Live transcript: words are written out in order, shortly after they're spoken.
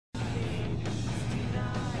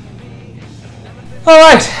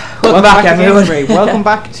Alright, welcome back everyone. Welcome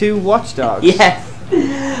back to Watch Dogs. Yes.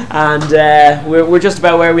 And we're just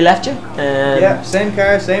about where we left you. Yeah, same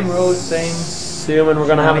car, same road, same... Assuming we're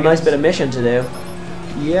going to have a nice bit of mission to do.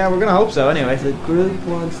 Yeah, we're going to hope so anyway. The group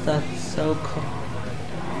wants that so cool.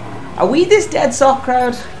 Are we this dead sock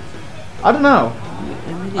crowd? I don't know.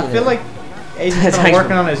 I feel like Aiden's kind of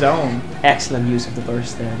working on his own. Excellent use of the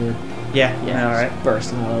burst there, dude. Yeah, alright.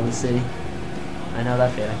 Bursting all over the city. I know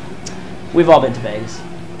that feeling. We've all been to Vegas.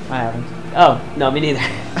 I haven't. Oh, no, me neither.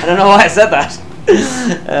 I don't know why I said that.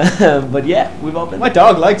 But yeah, we've all been. My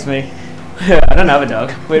dog likes me. I don't have a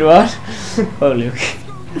dog. Wait, what? Oh, Luke.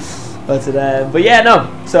 But yeah, no.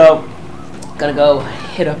 So, gonna go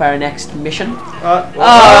hit up our next mission.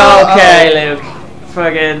 Okay, Luke.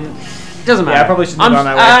 Fucking doesn't matter. Yeah, I probably shouldn't have gone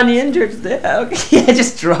that way. I'm injured. Okay, yeah,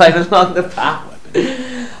 just drive along the path.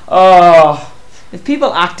 Oh, if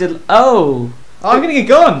people acted. Oh, I'm gonna get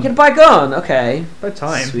gun. You're gonna buy a gun. Okay. About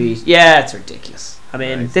time. Sweet. Yeah, it's ridiculous. I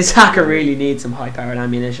mean, this hacker really needs some high-powered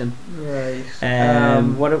ammunition. Right.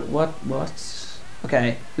 What?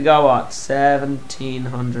 Okay, we got what?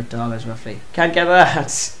 $1,700 roughly. Can't get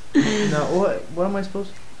that. No. What am I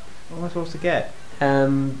supposed to get?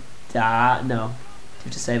 No. You have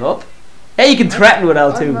to save up. Hey, you can threaten with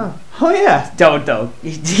L2. Oh yeah. Don't.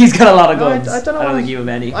 He's got a lot of guns. I don't know. I don't think you have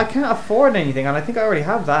any. I can't afford anything, and I think I already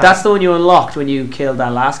have that. That's the one you unlocked when you killed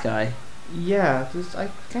that last guy. Yeah. I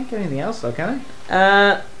can't get anything else though, can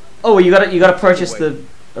I? Oh, you gotta purchase the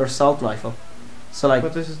assault rifle. So like.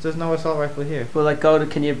 But there's no assault rifle here. Well, like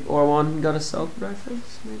can you R1 got assault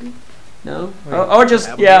rifles maybe? No. Or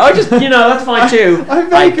just that's fine too. I'm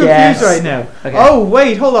very confused right now. Okay. Oh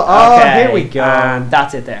wait, hold on. Oh, here we go. And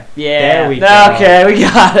that's it there. Yeah. There we go. Okay, we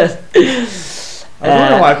got it. I was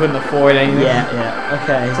wondering why I couldn't afford anything. Yeah.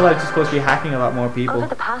 Okay. I thought I was supposed to be hacking a lot more people.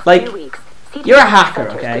 Like, you're a hacker,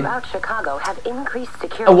 okay?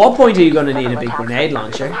 At what point are you going to need a big grenade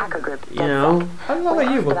launcher? You know? I don't know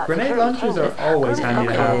about you, but grenade launchers are always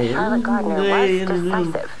handy to have.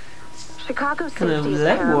 Kind of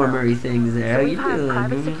leg warmery things there. How you doing?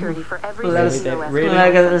 Let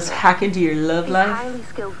us hack into your love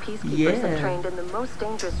life. Yeah.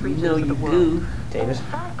 You know you do. David.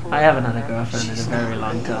 I haven't had a girlfriend in a very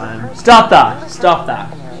long time. Stop that!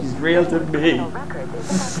 She's real to me.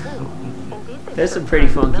 There's some pretty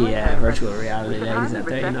funky virtual reality ladies out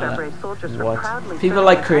there, you know that? What? People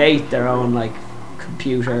like create their own like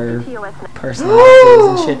computer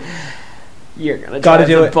personalities and shit. You're gonna gotta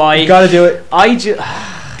do it. Bike. Gotta do it.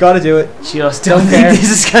 Gotta do it. Just don't think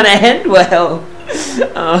this is gonna end well.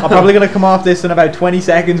 I'm probably gonna come off this in about 20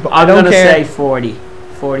 seconds, but I don't care. I'm gonna say 40,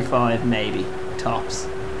 45 maybe tops.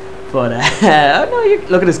 But oh no,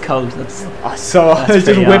 look at his coat. That's it's just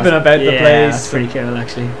whipping awesome. about the place. That's pretty cool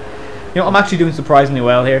actually. You know, I'm actually doing surprisingly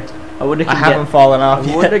well here. I haven't fallen off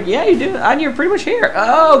yet. Yeah, you do, and you're pretty much here.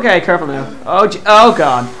 Oh, okay, careful now. Oh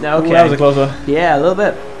god. No, okay. Ooh, that was a close one. Yeah, a little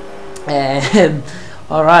bit.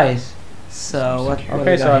 All right. So what?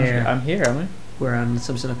 Okay, so I'm here, am I? We're on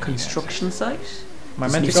some sort of construction site. Am I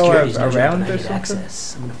meant to go around or something?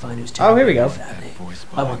 Access. I'm gonna find who's. Oh, here we go.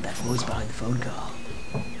 I want that voice behind the phone call.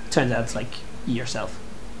 Turns out it's like yourself.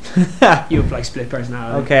 You have like split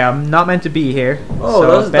personality. Okay, I'm not meant to be here.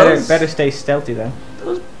 Oh, so better stay stealthy then.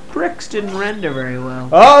 Those bricks didn't render very well.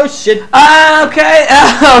 Oh shit! Okay.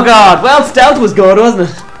 Oh god. Well, stealth was good, wasn't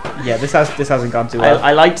it? Yeah, this hasn't gone too well.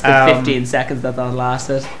 I liked the 15 seconds that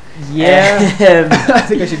lasted. Yeah. I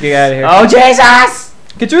think I should get out of here. Oh Jesus!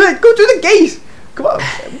 Go through the gate. Come on.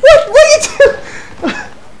 What are you doing?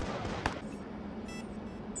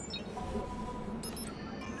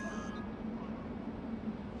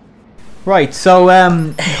 Right, so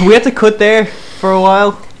we had to cut there for a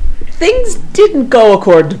while. Things didn't go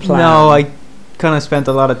according to plan. No, I kind of spent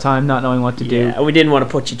a lot of time not knowing what to do. Yeah, we didn't want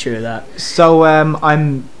to put you through that. So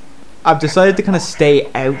I've decided to kind of stay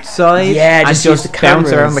outside. Yeah, and just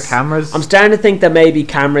bounce around the cameras. I'm starting to think that maybe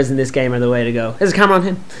cameras in this game are the way to go. There's a camera on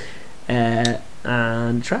him.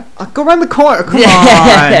 And try. I'll go around the corner. Come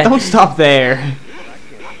on, don't stop there.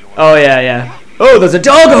 Oh yeah. Oh, there's a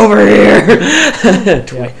dog over here.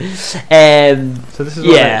 So this is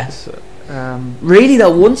really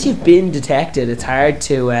though, once you've been detected, it's hard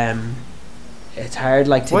to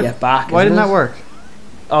get back. Why didn't that work?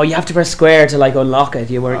 Oh, you have to press square to like unlock it.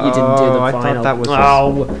 You didn't do the final. I thought that was.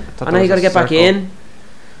 And now you got to get back in.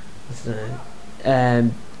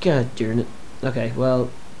 God darn it. Okay, well,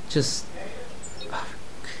 just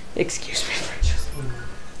excuse me for just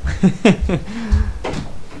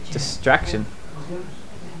distraction.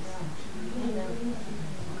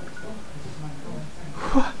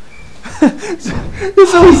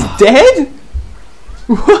 So he's dead?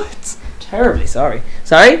 What? terribly sorry.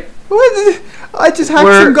 Sorry? What? I just hacked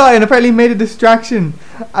We're- some guy and apparently made a distraction.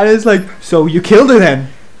 And it's like, so you killed her then?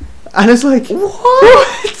 And it's like,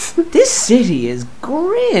 What? This city is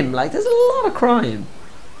grim. Like, there's a lot of crime.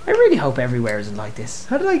 I really hope everywhere isn't like this.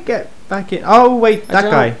 How did I get back in? Oh wait, that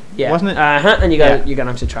guy, Yeah. wasn't it? And you're Yeah.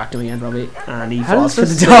 gonna have to track him again, probably. And he How falls does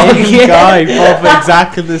for the the dog. same guy fall for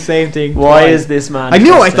exactly the same thing? Why twice? is this man? I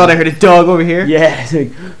knew. I trusted? thought I heard a dog over here. Yeah, it's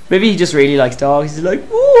like, maybe he just really likes dogs. He's like,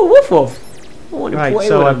 ooh, woof woof. I want to Right, play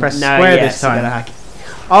so with I him. press No, square yes, this you time. gotta hack.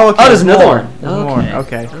 Oh, okay. Oh, there's another more. one. There's more.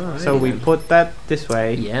 Okay. Oh, So we really good. put that this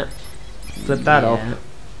way, Yeah. flip that up, Yeah.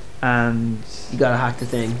 and You gotta hack the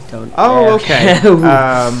thing. Don't. oh, yeah,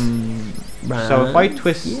 okay. So if I Right.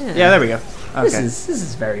 twist, Yeah. yeah, there we go. This Okay.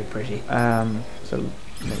 is very pretty. So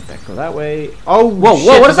make that go that way. Oh, Whoa, shit,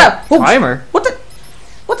 whoa! What there's is that? a timer. What the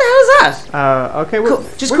hell is that? Okay, we're Cool.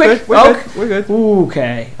 Just we're quick. Good. We're Oh. good. We're good.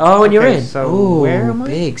 Okay. Oh, and you're Okay, in. so Ooh, where am I?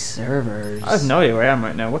 Big servers. I have no idea where I am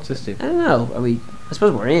right now. What's this do? I don't know. Are we? I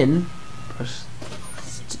suppose we're in. But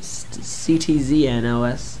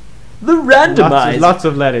CTZNOS. The randomizer. Lots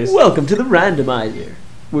of letters. Welcome to the randomizer,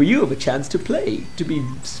 where you have a chance to play to be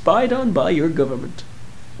spied on by your government.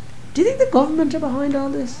 Do you think the government are behind all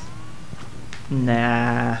this?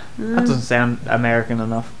 Nah, that doesn't sound American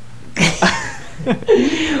enough.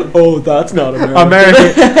 Oh, that's not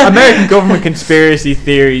American government conspiracy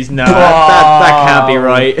theories. No, that can't be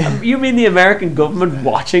right. You mean the American government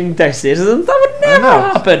watching their citizens? That would never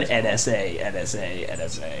happen. NSA.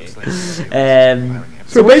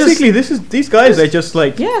 So we're just- basically, these guys are just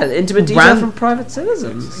like yeah, intimate detail from private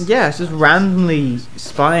citizens. yeah, it's just randomly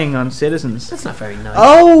spying on citizens. That's not very nice.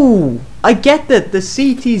 Oh, I get that. The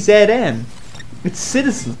CTZN, it's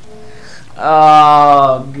citizen.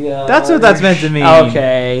 Oh god. That's what that's meant to mean.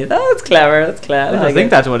 Okay, that's clever. That's clever. I think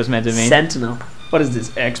that's what it's meant to mean. Sentinel. What is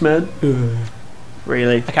this? X-Men?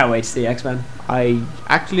 Really? I can't wait to see X-Men. I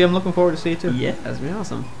actually am looking forward to see it too. Yeah, that's really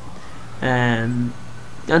awesome. And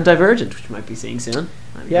Divergent, which we might be seeing soon.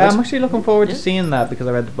 That'd be Yeah, good. I'm actually looking forward Yeah. to seeing that because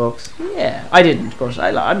I read the books. Yeah, I didn't, but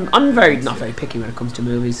I'm not very picky when it comes to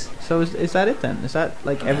movies. So is that it then? Is that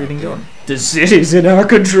like everything done? The city's in our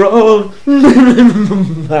control.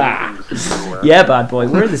 Yeah, bad boy,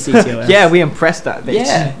 we're in the CTOS. Yeah, we impressed that bitch.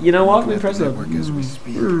 Yeah, you know what? We press it. Network as we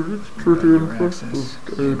speak. Your access.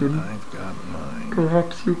 I've got mine.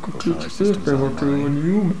 Perhaps you could teach this thing or two and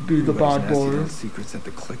you be the bad boy. Secrets at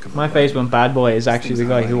the click of My face when bad boy is actually the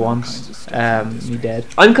guy who wants me dead.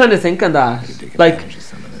 I'm kind of thinking that, like,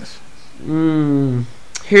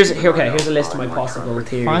 here's a list of my possible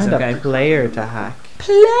theories. Find Okay, a player to hack.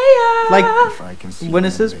 player. Like when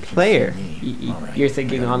it says player. You're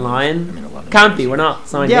thinking online? Can't be. We're not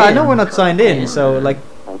signed in. Yeah, I know we're not signed in, so like,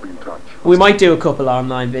 We might do a couple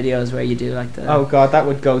online videos where you do like the. oh god, that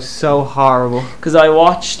would go so horrible. Because I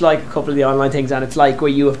watched like a couple of the online things, and it's like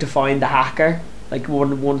where you have to find the hacker. Like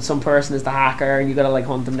some person is the hacker, and you gotta like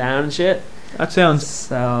hunt them down and shit. That sounds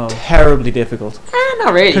So. terribly difficult.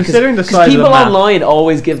 Not really. Considering the 'cause size of people the map. online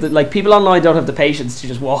always give people online don't have the patience to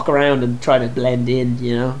just walk around and try to blend in,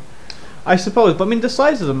 you know. I suppose, but I mean the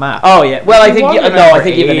size of the map. Oh yeah. Well, I You think walk no. around I for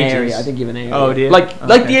think you have an ages. area. I think you have an area. Oh, do you? Like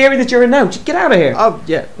Okay. the area that you're in now. Just get out of here. Oh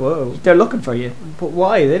yeah. Whoa. They're looking for you. But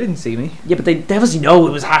why? They didn't see me. Yeah, but they obviously know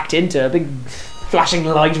it was hacked into. A big flashing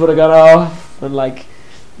light would have gone off, and like,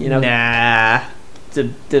 you know, Nah. the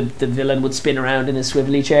villain would spin around in a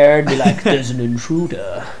swivelly chair and be like, "There's an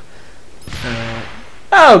intruder."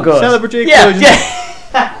 Oh, good. Celebratory Yeah, explosion.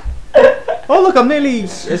 yeah. Oh look, I'm nearly.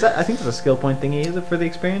 Is that? I think there's a skill point thingy. Is it for the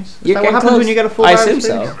experience? Is You're that what getting happens close. when you get a full I bar of assume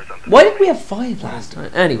so. experience? Why did we have 5 last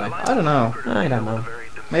time? Anyway, I don't know. I don't know.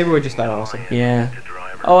 Maybe we're just that awesome. Yeah.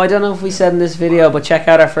 Oh, I don't know if we said in this video, but check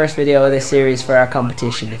out our first video of this series for our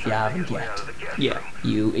competition if you haven't yet. Yeah.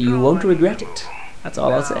 You won't regret it. That's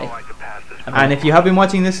all I'll say. And if you have been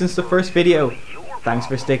watching this since the first video, thanks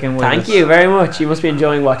for sticking with us. Thank you very much. You must be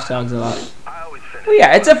enjoying Watch Dogs a lot. Well,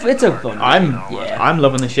 yeah, it's a fun. yeah. I'm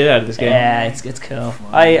loving the shit out of this game. Yeah, it's cool.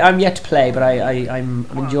 I'm yet to play, but I'm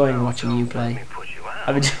enjoying watching you play.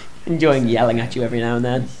 I'm enjoying yelling at you every now and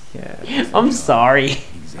then. Yeah. I'm sorry.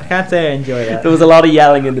 I can't say I enjoy that. There was a lot of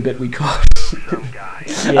yelling in the bit we cut.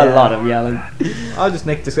 A lot of yelling. I'll just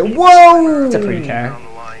nick this. Whoa! It's a pretty car.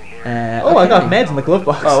 Oh, I got meds in the glove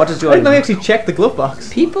box. Oh, what does I Jordan didn't know do? I actually checked the glove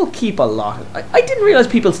box. People keep a lot. I didn't realize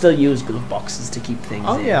people still use glove boxes to keep things.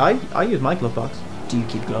 Oh in. yeah, I use my glove box. Do you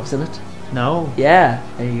keep gloves in it? No, Yeah.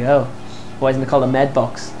 There you go. Why isn't it called a med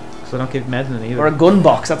box because I don't keep meds in it either. or a gun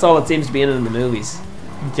box? That's all it seems to be in the movies.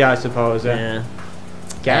 Yeah, I suppose. Yeah. Yeah.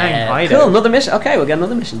 Gang hideout. Cool. Another mission. Okay, we'll get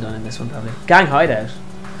another mission done in this one probably. Gang hideout.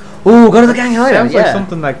 Ooh, go to the gang hideout. Sounds yeah. like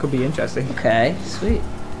something that could be interesting. Okay. Sweet.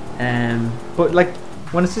 But like,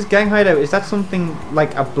 When it says gang hideout, is that something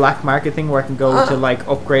like a black market thing where I can go to like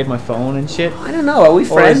upgrade my phone and shit? I don't know. Are we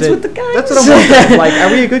friends with the gangs? That's what I'm wondering. Like,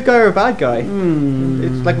 are we a good guy or a bad guy?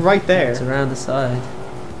 It's like right there. It's around the side.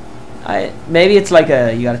 Maybe it's like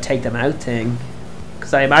a you got to take them out thing.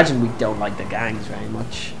 Because I imagine we don't like the gangs very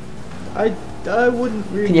much. I wouldn't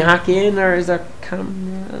really. Can you hack in, or is there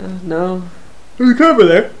camera? No. There's a camera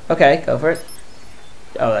there. Okay, go for it.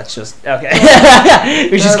 Oh, that's just okay.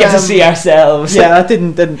 We just get to see ourselves. Yeah, that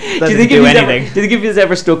didn't do anything. Do you think if he's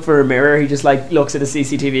ever stuck for a mirror, he just like looks at a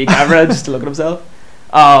CCTV camera just to look at himself?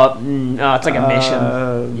 Oh, it's like a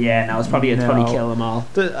mission. Yeah, no, it's probably probably kill them all.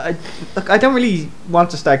 Look, I don't really want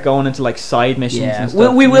to start going into like side missions. Yeah, and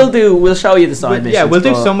stuff. We'll show you the side missions. Yeah, we'll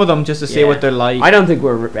do some of them just to see what they're like. I don't think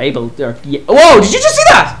we're able. Whoa! Did you just see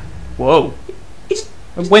that? Whoa!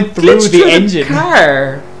 It went through the engine.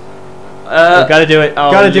 Car. Gotta do it.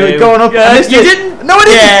 Oh, Gotta do it. Going up. You didn't? No, I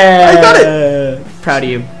didn't. Yeah. I got it. Proud of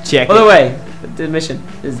you. Check. By the way, the mission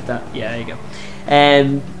is that. Yeah, there you go.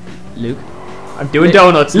 Luke. I'm doing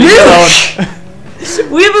donuts. Luke.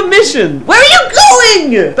 We have a mission. Where are you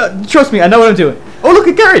going? Trust me, I know what I'm doing. Oh, look,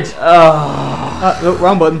 a garage. Look,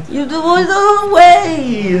 wrong button. You do it the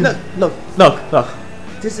way. Look.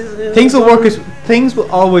 This is Things will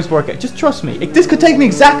always work out. Just trust me. This could take me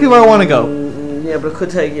exactly where I want to go. Yeah, but it could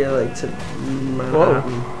take you like to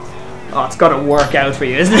Manhattan. Whoa. Oh, it's gotta work out for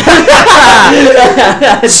you, isn't it?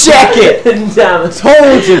 Check it. Damn it.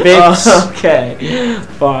 Told you, bitch. Okay,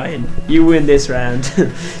 fine. You win this round.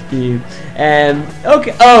 You.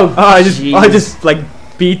 Okay. Oh. I just like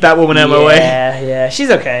beat that woman out of my way. Yeah. She's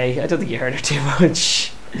okay. I don't think you hurt her too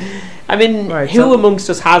much. I mean, right, who amongst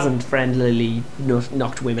us hasn't friendlily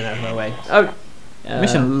knocked women out of our way? Oh.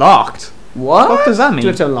 Mission locked. What does that mean? Do we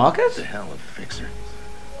have to unlock it? The hell of a fixer.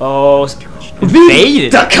 Oh,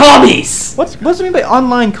 invaded. The commies. What's it mean by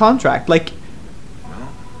online contract? Like,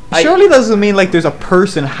 Well, surely that doesn't mean like there's a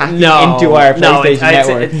person hacking into our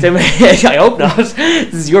PlayStation network. I hope not.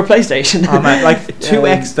 This is your PlayStation. Oh man, like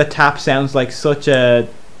 2x the tap sounds like such a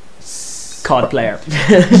COD player.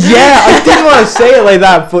 Yeah, I didn't want to say it like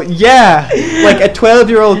that, but yeah, like a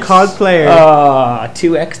 12-year-old COD player.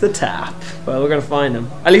 2x the tap. Well, we're gonna find him.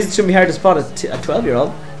 At least it shouldn't be hard to spot a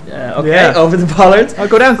 12-year-old. Okay, over the bollards. Oh,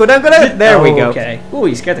 go down. There we go. Okay. Oh,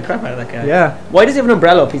 you scared the crap out of that guy. Yeah. Why does he have an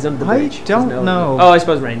umbrella up? He's under the bridge. I don't know. Oh, I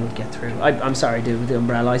suppose rain would get through. I'm sorry, dude, with the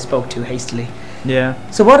umbrella. I spoke too hastily. Yeah.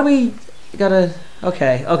 So what do we gotta?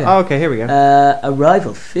 Okay. Oh, okay, here we go. A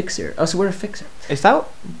rival fixer. Oh, so we're a fixer. Is that?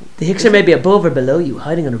 The fixer may be above or below you,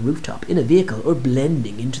 hiding on a rooftop, in a vehicle, or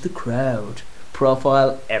blending into the crowd.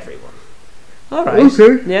 Profile everyone. All right.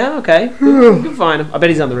 Okay. Yeah. Okay. You can find him. I bet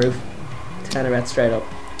he's on the roof. 10 red straight up.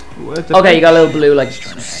 Okay, you got a little blue like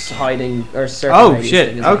hiding or circle. Oh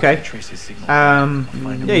shit! Thing, okay.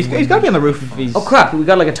 Yeah, he's got to be on the roof if he's. Oh crap! We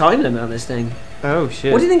got like a time limit on this thing. Oh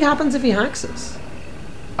shit! What do you think happens if he hacks us?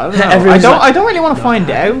 I don't know. I don't really want to find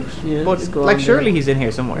out. Yeah, but like, surely he's in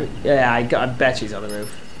here somewhere. Yeah, I bet she's on the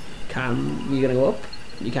roof. You gonna go up?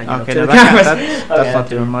 You can't get okay, up to no, the that's okay, not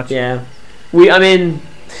doing much. Yeah, I mean,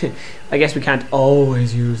 I guess we can't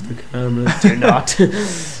always use the cameras. Do not.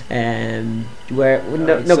 Where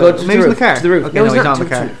no go to the roof. To the roof. Okay, no, he's not on the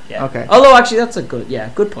car. Yeah. Okay. Although actually, that's a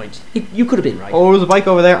good point. You could have been right. Oh, there's a bike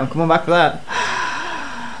over there. I'm coming back for that.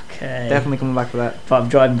 Okay. Definitely coming back for that.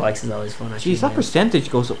 Driving bikes is always fun. Actually, jeez, that percentage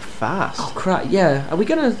goes up fast. Oh crap! Yeah. Are we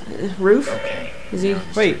gonna roof? Okay. Is he?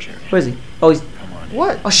 Wait. Where is he? Oh, he's. Come on.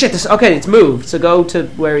 What? Oh shit! Okay, it's moved. So go to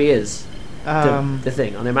where he is. The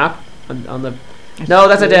thing on their map. On the. No,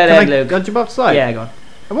 that's a dead end, Luke. Can I jump off the side? Yeah, go on.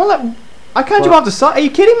 Well, I can't jump off the side. Are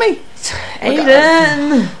you kidding me?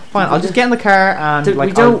 Aiden. Fine, I'll just get in the car and Dude, like.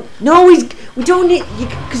 we don't. No, we don't need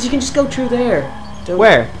because you can just go through there.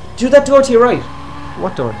 Where? Do that door to your right.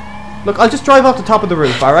 What door? Look, I'll just drive off the top of the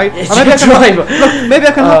roof. All right. It's Or maybe I can drive. look, maybe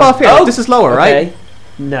I can hop off here. Oh, This is lower, right?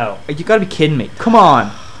 No. You gotta be kidding me. Come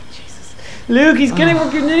on. Jesus. Luke, he's getting we're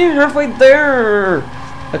getting halfway there.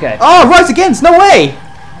 Okay. Oh, rise against. No way.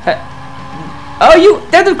 Oh,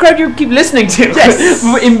 they're the crowd you keep listening to. Yes.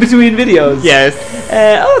 In between videos. Yes.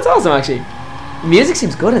 That's awesome, actually. Music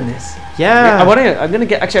seems good in this. Yeah. I'm gonna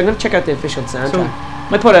check out the official soundtrack.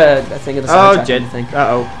 Might put a thing of the soundtrack. Oh, Jed. Thing.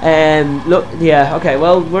 Uh-oh. Look. Yeah. Okay.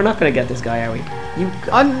 Well, we're not gonna get this guy, are we?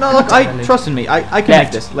 No, look. Trust in me. I can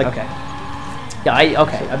make this. Like. Okay. Yeah.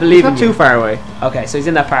 I believe in Not you. too far away. Okay. So he's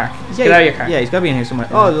in that park. Yeah, Get out of your car. Yeah, he's gotta be in here somewhere.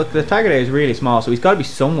 Oh, look. The target area is really small, so he's gotta be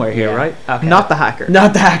somewhere here, Yeah. right? Okay. Not the hacker.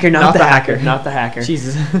 Not the hacker. Not the hacker. Not the hacker.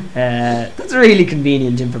 Jesus. That's really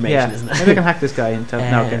convenient information, Yeah. isn't it? Maybe I can hack this guy into.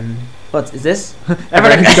 No, okay. What is this?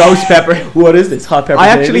 Everything's ghost pepper. What is this? Hot pepper. I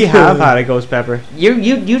actually baby? have had a ghost pepper.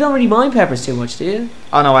 You don't really mind peppers too much, do you?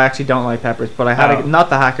 Oh no, I actually don't like peppers, but I had Oh. not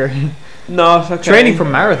the hacker. No. Okay. Training for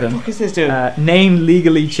marathon. What is this doing? Name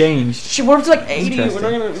legally changed. She worked like 80. We're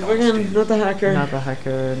Interesting. not the hacker. Not the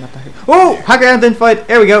hacker. Not the hacker. Oh, hacker identified.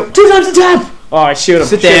 Here we go. 2 times the tap. All right, shoot him.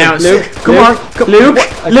 Sit shoot him. down, Luke. Come on, Luke.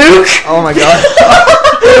 Luke. Oh my god.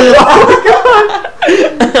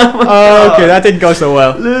 Okay, that didn't go so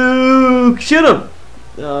well. Luke, shoot him.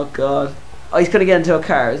 Oh god. Oh, he's gonna get into a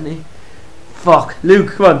car, isn't he? Fuck.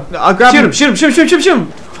 Luke, come on. I'll grab him. Shoot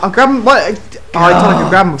him. I'll grab him. What? Oh, I thought I could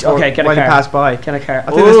grab him before Okay, get a while he car. passed by. Can a car?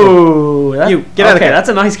 I'll take this one. Ooh, that- You, get out of the okay, car. that's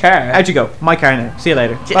a nice car. Out you go. My car now. See you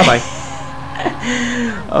later. Bye bye.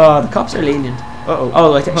 Oh, the cops are lenient. Uh-oh.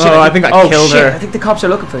 Oh, shit, I think I killed shit, her. I think the cops are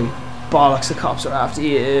looking for you. Bollocks, the cops are after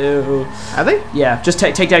you. Are they? Yeah, just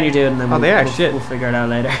take down your dude and then Oh, they are, we'll, shit. We'll figure it out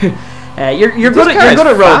later. You're This good car at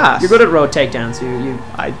is road. fast. You're good at road takedowns. You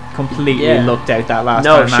I completely Yeah. looked out that last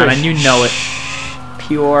no, time, man, and you know it.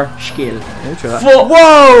 Pure skill.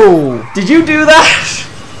 Whoa! Did you do that?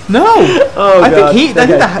 No! Oh I god. think that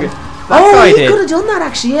Oh, guy he did. could have done that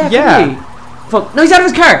actually. Yeah. Yeah. couldn't he? Fuck. No, he's out of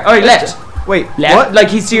his car. Oh, he left. Wait, Left. what? Like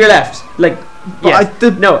he's to your left. Like. But Yeah. I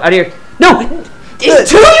did- No, out of here. No. He's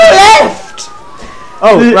to your left.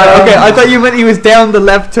 Oh, right, okay. I thought you meant he was down the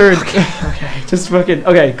left turn. Okay. Just fucking.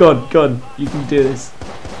 Okay. Gun. You can do this.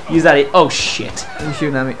 Use that. Oh shit. He's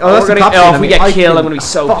shooting at me. Oh, that's We're the gonna, cop shooting if at we me. get I killed, I'm can- gonna be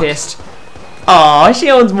so Fuck. pissed. Oh, she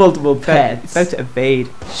owns multiple pets. It's about to evade.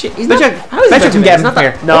 Shit, he's Bet not. you- How is he bet you about can to get He's him not that.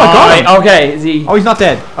 here. No, Oh, I got him. okay. Is he? Oh, he's not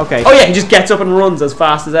dead. Okay. Oh yeah, he just gets up and runs as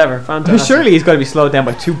fast as ever. Fantastic. Surely he's got to be slowed down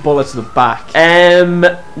by 2 bullets to the back.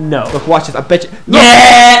 No. Look, watch this. I bet you. Look,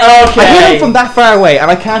 Yeah. Okay. I hit him from that far away, and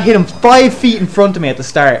I can't hit him 5 feet in front of me at the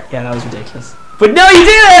start. Yeah, that was ridiculous. But no, you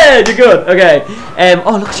did it. You're good. Okay.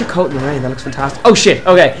 Oh, look at your coat in the rain. That looks fantastic. Oh shit.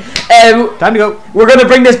 Okay. Time to go. We're gonna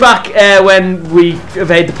bring this back when we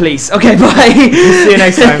evade the police. Okay. Bye. See you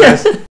next time, guys.